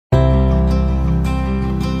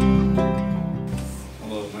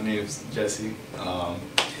Jesse.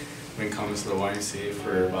 Been coming to the YMCA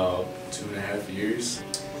for about 2.5 years.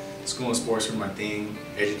 School and sports were my thing.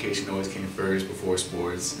 Education always came first before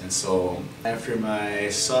sports. And so after my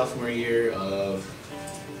sophomore year of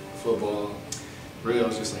football, really I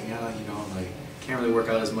was just like, yeah, you know, like can't really work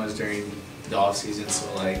out as much during the off season,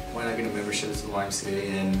 so like why not get a membership to the YMCA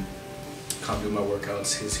and come do my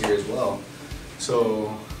workouts here as well.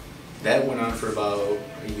 So that went on for about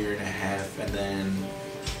 1.5 years, and then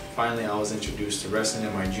finally I was introduced to wrestling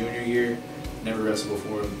in my junior year. Never wrestled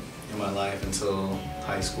before in my life until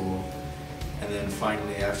high school. And then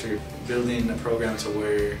finally, after building a program to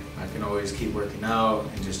where I can always keep working out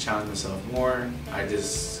and just challenge myself more, I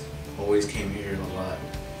just always came here a lot.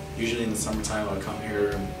 Usually in the summertime I would come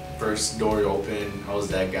here, first door to open, I was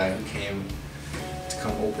that guy who came to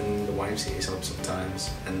come open the YMCA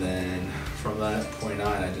sometimes. And then from that point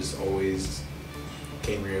on, I just always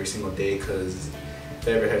came here every single day, because if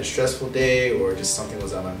I ever had a stressful day or just something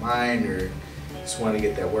was on my mind or just wanted to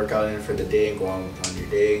get that workout in for the day and go on your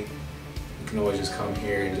day, you can always just come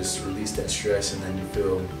here and just release that stress, and then you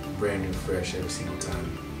feel brand new, fresh every single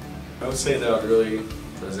time. I would say that I really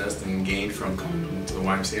possessed and gained from coming to the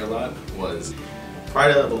YMCA a lot was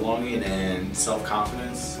pride of belonging and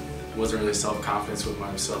self-confidence. It wasn't really self-confidence with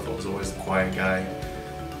myself, I was always a quiet guy.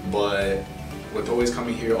 But with always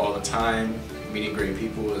coming here all the time, meeting great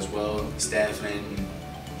people as well, staff and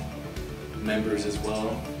members as well,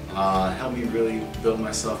 helped me really build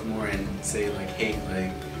myself more and say like, hey,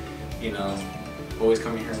 like, you know, always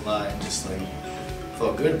coming here a lot and just like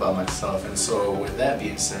felt good about myself. And so with that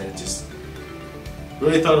being said, just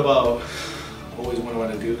really thought about always what I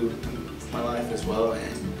want to do with my life as well.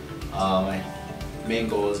 And my main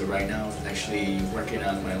goal as of right now is actually working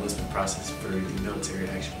on my enlistment process for the military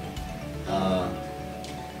actually.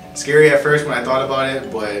 Scary at first when I thought about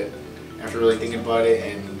it, but after really thinking about it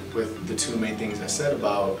and with the two main things I said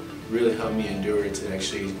about, really helped me endure it to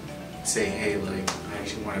actually say, hey, like I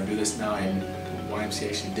actually want to do this now, and YMCA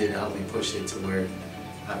actually did help me push it to where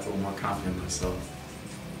I feel more confident in myself.